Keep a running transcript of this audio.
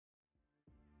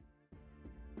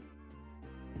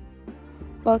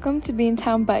Welcome to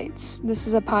Beantown Bites. This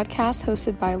is a podcast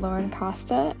hosted by Lauren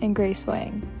Costa and Grace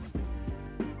Wang.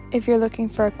 If you're looking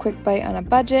for a quick bite on a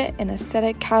budget, an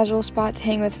aesthetic, casual spot to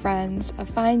hang with friends, a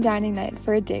fine dining night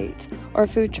for a date, or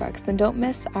food trucks, then don't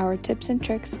miss our tips and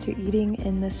tricks to eating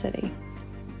in the city.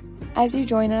 As you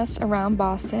join us around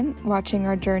Boston, watching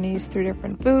our journeys through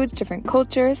different foods, different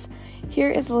cultures, here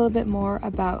is a little bit more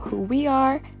about who we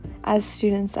are as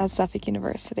students at Suffolk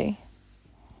University.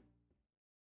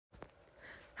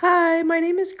 Hi, my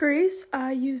name is Grace.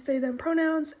 I use they, them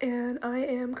pronouns, and I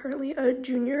am currently a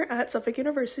junior at Suffolk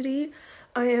University.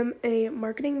 I am a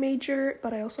marketing major,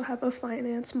 but I also have a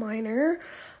finance minor.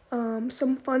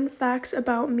 Some fun facts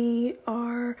about me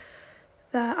are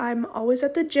that I'm always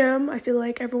at the gym. I feel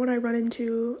like everyone I run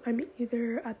into, I'm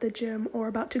either at the gym or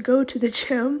about to go to the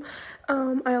gym.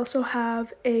 I also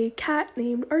have a cat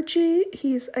named Archie.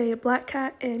 He's a black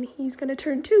cat, and he's going to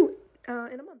turn 2 in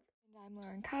a month. I'm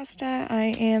Lauren Costa.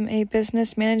 I am a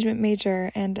business management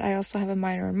major, and I also have a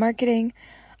minor in marketing.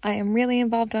 I am really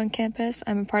involved on campus.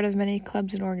 I'm a part of many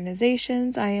clubs and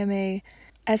organizations. I am a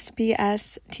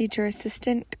SBS teacher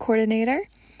assistant coordinator,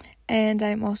 and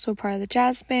I'm also part of the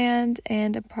jazz band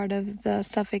and a part of the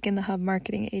Suffolk in the Hub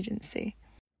marketing agency.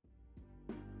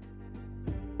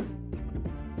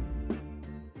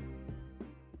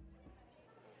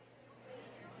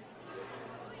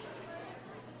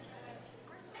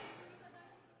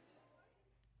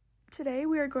 Today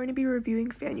we are going to be reviewing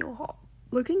Faneuil Hall.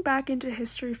 Looking back into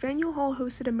history, Faneuil Hall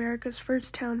hosted America's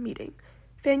first town meeting.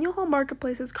 Faneuil Hall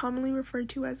Marketplace is commonly referred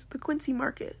to as the Quincy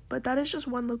Market, but that is just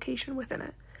one location within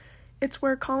it. It's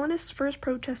where colonists first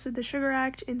protested the Sugar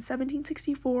Act in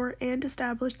 1764 and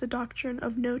established the doctrine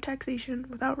of no taxation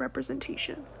without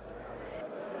representation.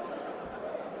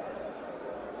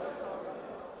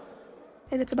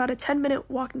 And it's about a 10-minute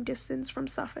walking distance from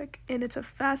Suffolk, and it's a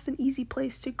fast and easy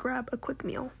place to grab a quick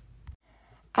meal.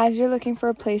 As you're looking for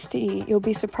a place to eat, you'll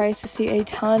be surprised to see a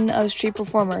ton of street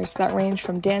performers that range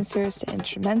from dancers to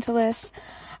instrumentalists.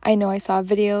 I know I saw a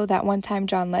video that one time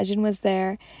John Legend was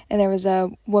there, and there was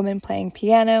a woman playing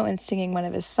piano and singing one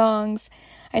of his songs.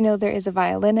 I know there is a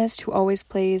violinist who always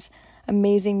plays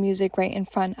amazing music right in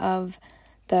front of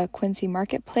the Quincy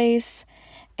Marketplace,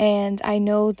 and I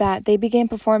know that they began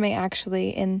performing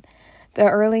actually in the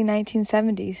early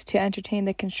 1970s to entertain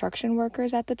the construction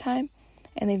workers at the time,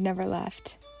 and they've never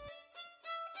left.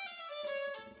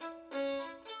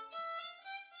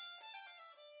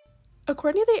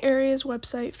 According to the area's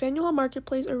website, Faneuil Hall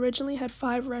Marketplace originally had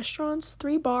 5 restaurants,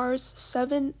 3 bars,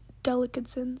 7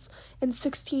 delicatessens, and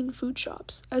 16 food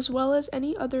shops, as well as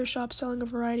any other shops selling a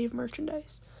variety of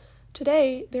merchandise.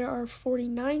 Today, there are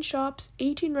 49 shops,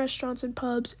 18 restaurants and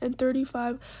pubs, and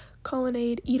 35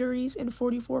 colonnade eateries and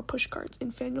 44 pushcarts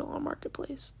in Faneuil Hall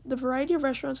Marketplace. The variety of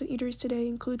restaurants and eateries today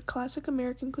include classic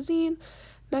American cuisine,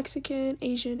 Mexican,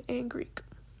 Asian, and Greek.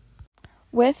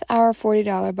 With our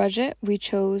 $40 budget, we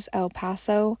chose El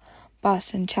Paso,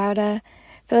 Boston Chowdah,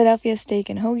 Philadelphia Steak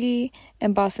and Hoagie,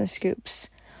 and Boston Scoops.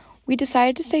 We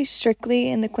decided to stay strictly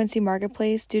in the Quincy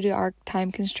Marketplace due to our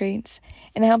time constraints,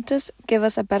 and it helped us give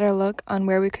us a better look on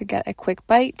where we could get a quick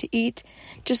bite to eat,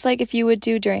 just like if you would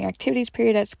do during activities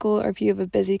period at school or if you have a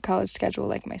busy college schedule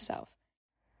like myself.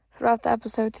 Throughout the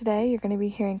episode today, you're going to be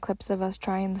hearing clips of us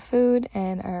trying the food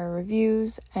and our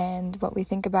reviews and what we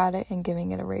think about it and giving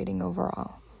it a rating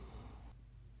overall.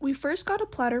 We first got a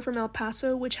platter from El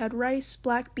Paso, which had rice,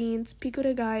 black beans, pico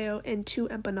de gallo, and 2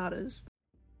 empanadas.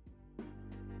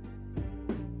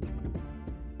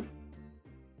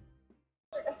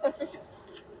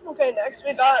 Okay, next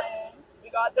we got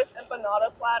this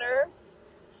empanada platter.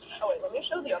 Oh wait, let me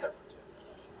show the other one too.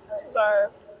 This is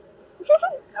our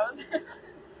that was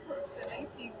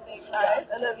cheesesteaks. Yes,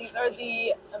 and then these are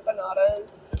the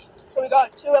empanadas. So we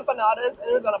got 2 empanadas, and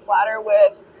it was on a platter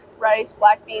with rice,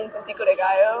 black beans, and pico de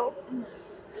gallo.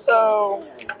 So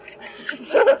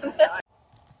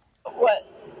what?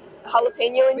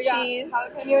 Jalapeno and cheese.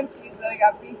 Jalapeno and cheese. Then we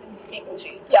got beef and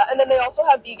cheese. Yeah, and then they also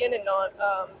have vegan and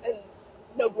and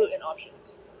no gluten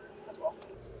options as well.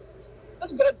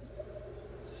 That's good.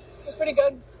 That's pretty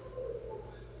good.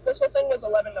 This whole thing was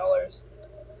 $11.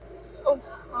 Oh,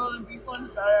 the beef one's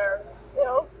better. You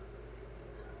know?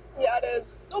 Yeah, it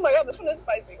is. Oh my god, this one is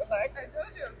spicy. What the heck? I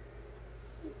told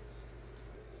you.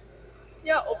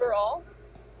 Yeah, overall,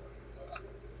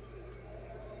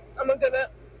 I'm gonna give it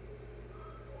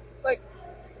like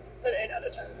an 8 out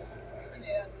of 10.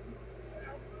 Yeah.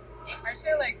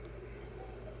 Actually, like,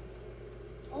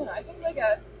 I don't know, I think like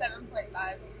a 7.5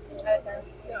 out of 10.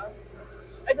 Yeah.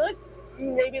 I feel like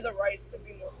maybe the rice could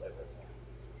be more flavorful.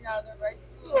 Yeah, the rice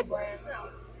is a little bland.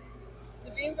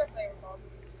 The beans are flavorful.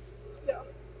 Yeah.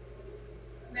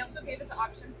 And they also gave us an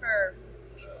option for,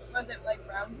 was it like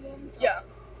brown beans? Yeah.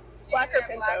 Black or Black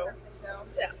pinto. or pinto.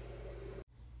 Yeah.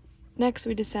 Next,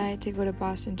 we decided to go to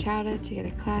Boston Chowdah to get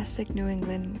a classic New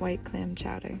England white clam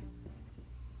chowder.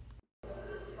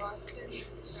 Boston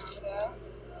Chowdah.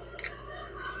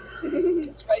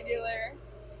 Just regular.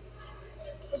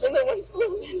 There's only one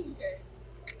spoon. That's okay.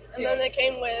 And then it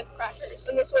came with crackers.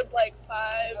 And this was like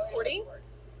 $5.40.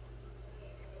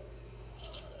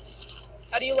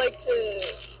 How do you like to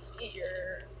eat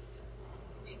your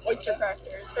oyster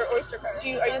crackers? Or oyster crackers? Are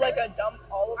you like a dump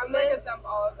all of them I'm like in? a dump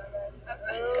all of them in at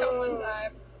one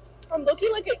time. I'm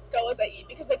looking like it go as I eat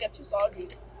because they get too soggy.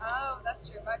 Oh, that's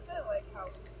true. But I kind of like how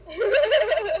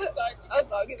How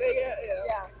soggy they get,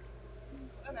 yeah.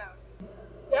 I'm out.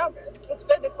 Yeah, it's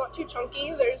good. It's not too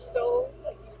chunky. There's still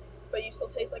but you still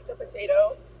taste like the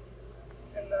potato.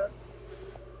 And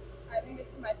I think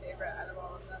this is my favorite out of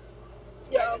all of them.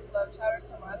 yeah, I just love chowder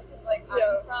so much because like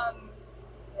Yeah. I'm from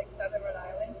like Southern Rhode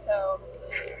Island, so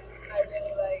I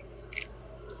really like.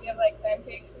 We have like clam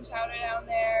cakes and chowder down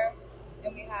there,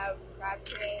 and we have crab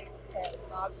cakes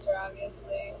and lobster,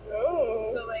 obviously. oh,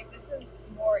 So like this is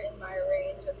more in my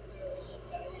range of food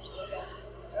that I usually get.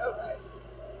 oh, nice.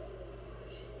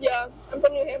 Yeah, I'm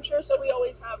from New Hampshire, so we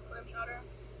always have clam chowder,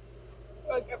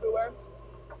 like everywhere.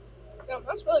 Yeah,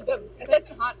 that's really good. It's nice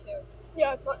and hot too.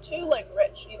 Yeah, it's not too like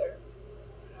rich either.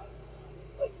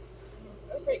 It's like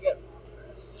that's pretty good.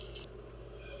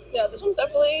 Yeah, this one's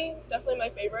definitely my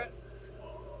favorite.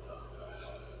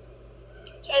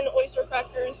 10 oyster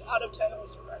crackers out of 10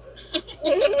 oyster crackers.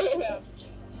 Yeah.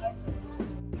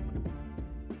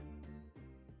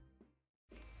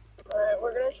 Alright,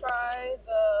 we're gonna try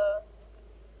the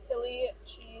Philly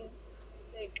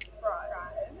cheesesteak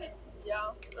fries. Yeah,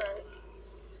 alright.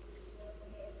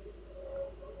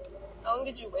 How long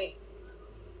did you wait?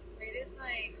 Rated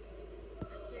like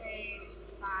let's say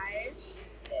 5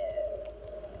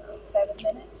 to 7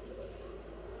 minutes.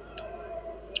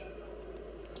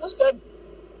 That's good.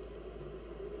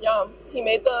 Yum. He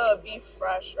made the beef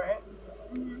fresh, right?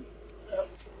 Mhm. Yeah.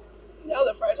 Yeah,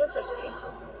 the fries are crispy.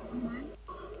 Mhm.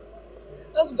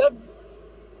 That's good.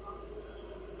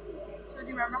 So do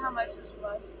you remember how much this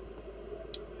was?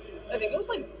 I think it was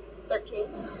like $13,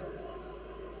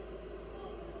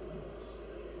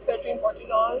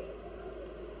 $14.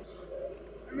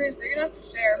 I mean, it's big enough to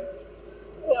share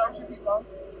Yeah. with 2 people.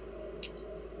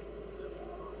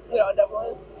 Yeah,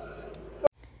 definitely.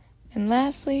 And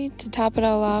lastly, to top it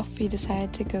all off, we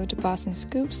decided to go to Boston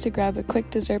Scoops to grab a quick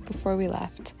dessert before we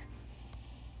left.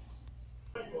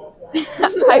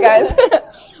 Hi guys,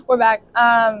 we're back.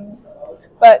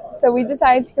 But so we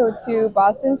decided to go to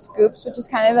Boston Scoops, which is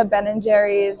kind of a Ben &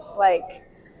 Jerry's, like,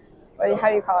 how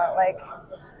do you call it, like,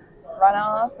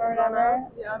 runoff or whatever?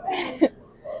 Yeah.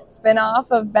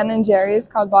 Spin-off of Ben & Jerry's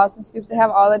called Boston Scoops. They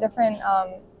have all the different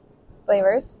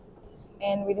flavors,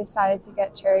 and we decided to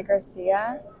get Cherry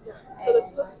Garcia. So this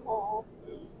is a small.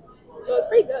 So it's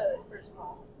pretty good for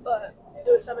small, but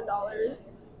it was $7.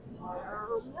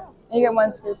 Yeah. You get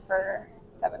one scoop for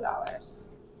 $7.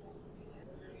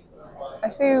 I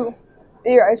see you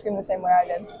eat your ice cream the same way I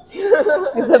did.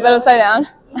 You flip it upside down.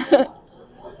 Yeah,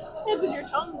 because your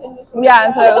tongue can just. Yeah,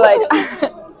 and so like.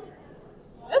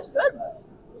 It's good.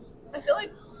 I feel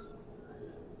like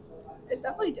it's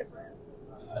definitely different.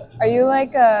 Are you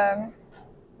like a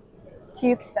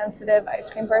teeth-sensitive ice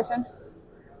cream person?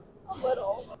 A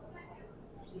little.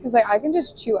 Because like I can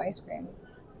just chew ice cream.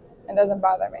 It doesn't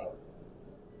bother me.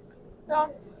 Yeah.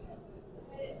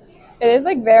 It is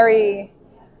like very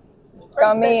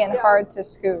gummy and Yeah. hard to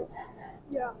scoop.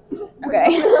 Yeah.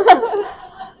 Okay.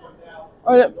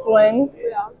 Or is it fling?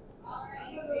 Yeah.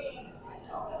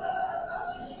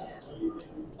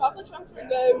 Chocolate chunks are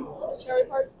good. The cherry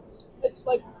part, it's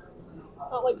like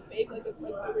not like fake, like it's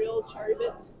like the real cherry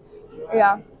bits.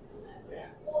 Yeah.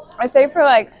 I say for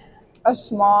like a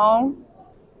small,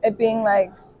 it being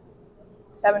like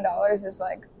 $7 is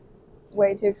like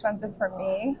way too expensive for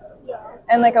me. Yeah.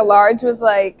 And like a large was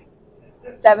like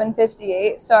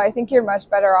 $7.58, so I think you're much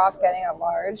better off getting a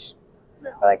large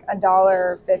for like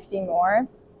 $1.50 more.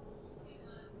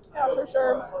 Yeah, for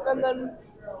sure. And then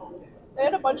they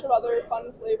had a bunch of other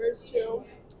fun flavors too.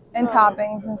 And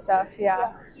toppings and stuff,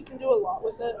 yeah. So you can do a lot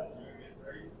with it.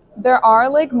 There are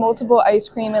like multiple ice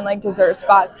cream and like dessert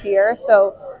spots here.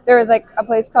 So there was like a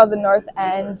place called the North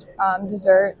End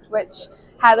Dessert, which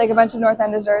had like a bunch of North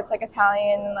End desserts, like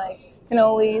Italian, like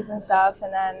cannolis and stuff.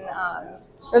 And then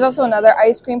there's also another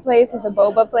ice cream place. There's a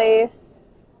boba place.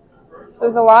 So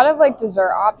there's a lot of like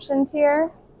dessert options here.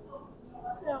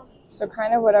 Yeah. So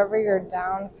kind of whatever you're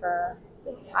down for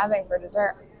having for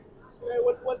dessert. Okay,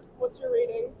 what's your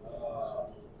rating?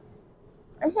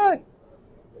 I'm still like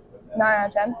 9 out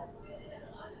of 10.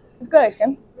 It's good ice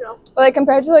cream. Yeah. But like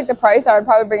compared to like the price, I would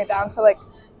probably bring it down to like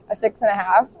a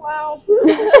 6.5. Wow.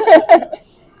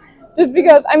 Just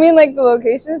because I mean like the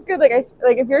location is good. Like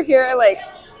like if you're here like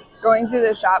going through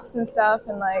the shops and stuff,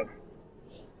 and like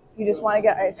you just want to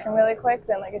get ice cream really quick,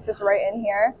 then like it's just right in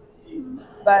here.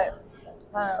 But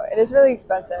I don't know, it is really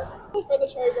expensive. For the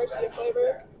Cherry Garcia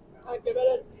flavor, I'd give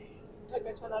it a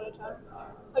 10 out of 10.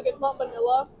 Like it's not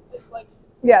vanilla, it's like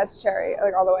Yeah, it's cherry,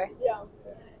 like all the way. yeah.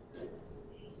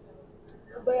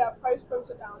 But yeah, price brings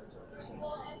it down.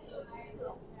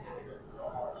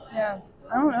 Yeah,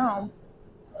 I don't know.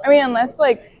 I mean, unless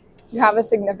like you have a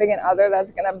significant other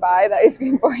that's gonna buy the ice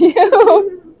cream for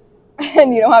you,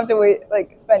 and you don't have to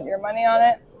spend your money on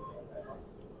it,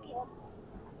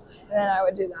 then I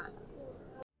would do that.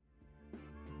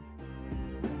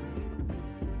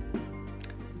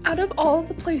 Out of all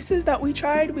the places that we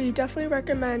tried, we definitely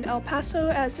recommend El Paso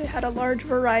as they had a large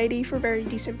variety for very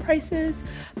decent prices.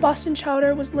 Boston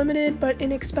Chowdah was limited but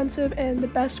inexpensive and the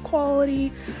best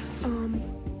quality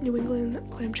New England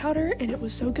clam chowder, and it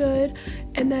was so good.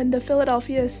 And then the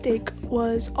Philadelphia steak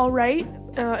was alright.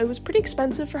 It was pretty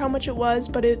expensive for how much it was,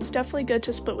 but it's definitely good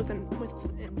to split with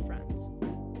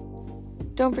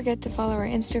friends. Don't forget to follow our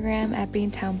Instagram at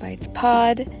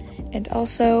BeantownBitesPod. And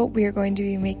also, we are going to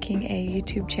be making a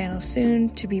YouTube channel soon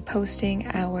to be posting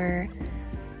our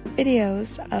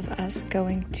videos of us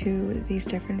going to these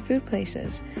different food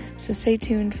places. So stay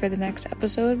tuned for the next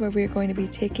episode where we are going to be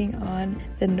taking on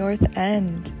the North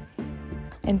End.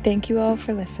 And thank you all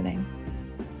for listening.